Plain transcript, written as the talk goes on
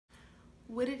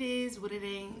What it is, what it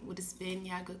ain't, what it's been,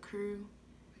 Yaga crew.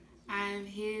 I'm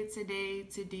here today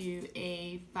to do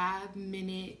a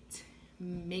 5-minute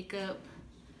makeup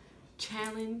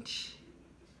challenge.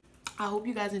 I hope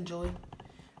you guys enjoy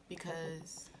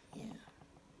because, yeah.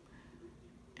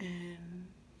 And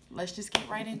let's just get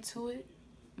right into it.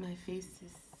 My face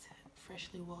is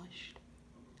freshly washed.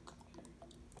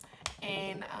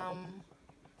 And,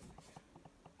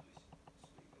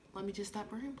 let me just stop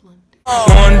rambling.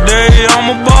 One day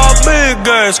I'ma buy a big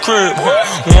ass crib.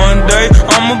 One day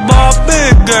I'ma buy a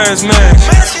big ass man.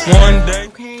 One day.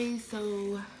 Okay,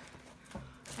 so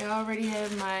I already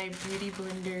have my beauty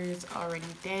blenders already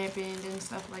dampened and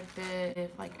stuff like that.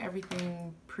 If like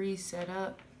everything pre-set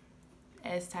up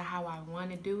as to how I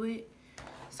want to do it.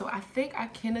 So I think I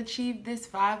can achieve this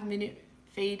 5-minute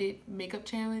faded makeup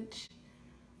challenge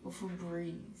with a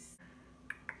breeze.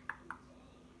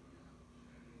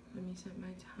 Let me set my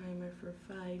timer for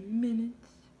 5 minutes.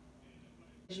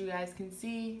 As you guys can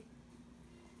see,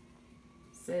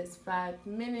 it says 5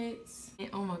 minutes. And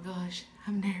oh my gosh,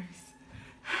 I'm nervous.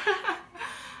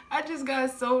 I just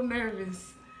got so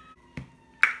nervous.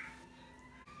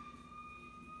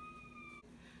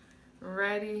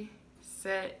 Ready,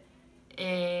 set,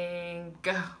 and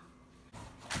go.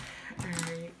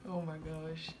 Alright, oh my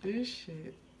gosh, this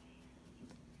shit.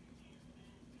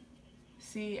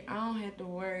 See, I don't have to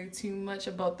worry too much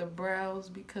about the brows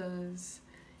because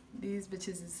these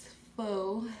bitches is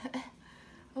full.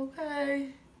 Okay.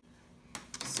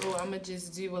 So I'ma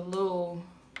just do a little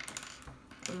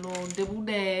dibble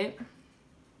dab.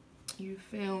 You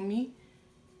feel me?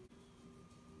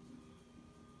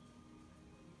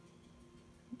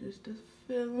 Just to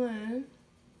fill in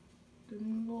the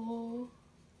little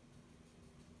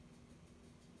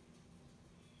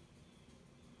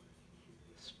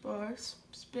sparse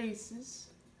spaces.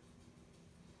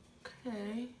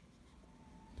 Okay.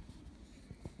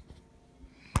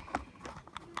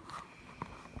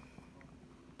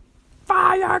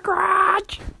 Fire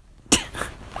crotch!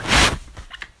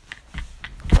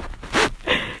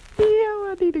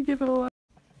 I need to give it a lot.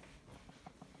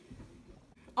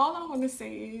 All I want to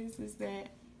say is that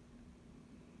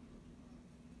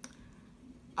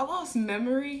I lost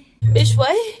memory. Bitch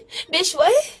what? Bitch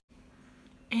what?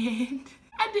 And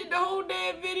I did the whole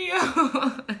damn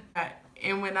video.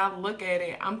 And when I look at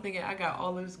it, I'm thinking I got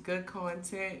all this good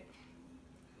content.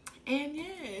 And yeah,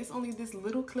 it's only this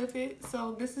little clip it.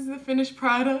 So this is the finished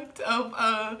product of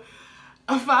a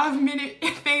 5-minute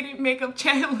faded makeup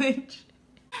challenge.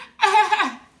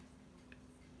 I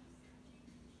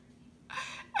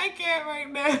can't right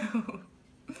now.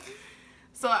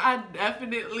 So I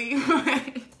definitely,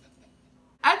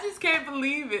 I just can't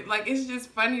believe it. Like, it's just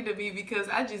funny to me because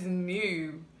I just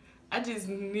knew I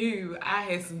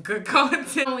had some good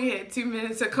content. I only had 2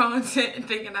 minutes of content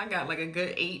thinking I got like a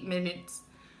good 8 minutes.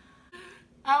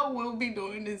 I will be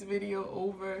doing this video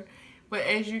over, but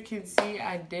as you can see,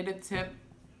 I did attempt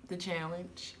the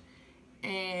challenge.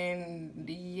 And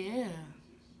yeah,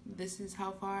 this is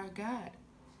how far I got.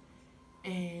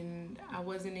 And I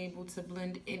wasn't able to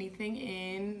blend anything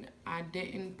in. I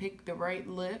didn't pick the right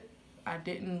lip. I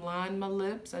didn't line my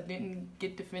lips. I didn't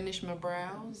get to finish my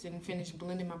brows and finish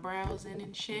blending my brows in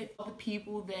and shit. All the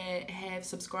people that have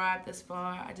subscribed thus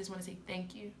far, I just want to say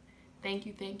thank you. Thank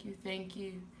you, thank you, thank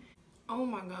you. Oh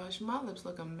my gosh, my lips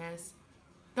look a mess.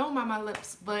 Don't mind my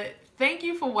lips, but thank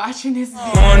you for watching this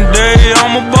video. One day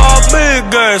I'ma buy a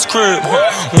big ass crib.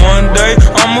 One day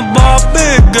I'ma buy a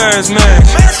big ass man.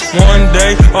 One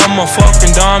day all my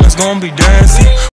fucking diamonds gonna be dancing.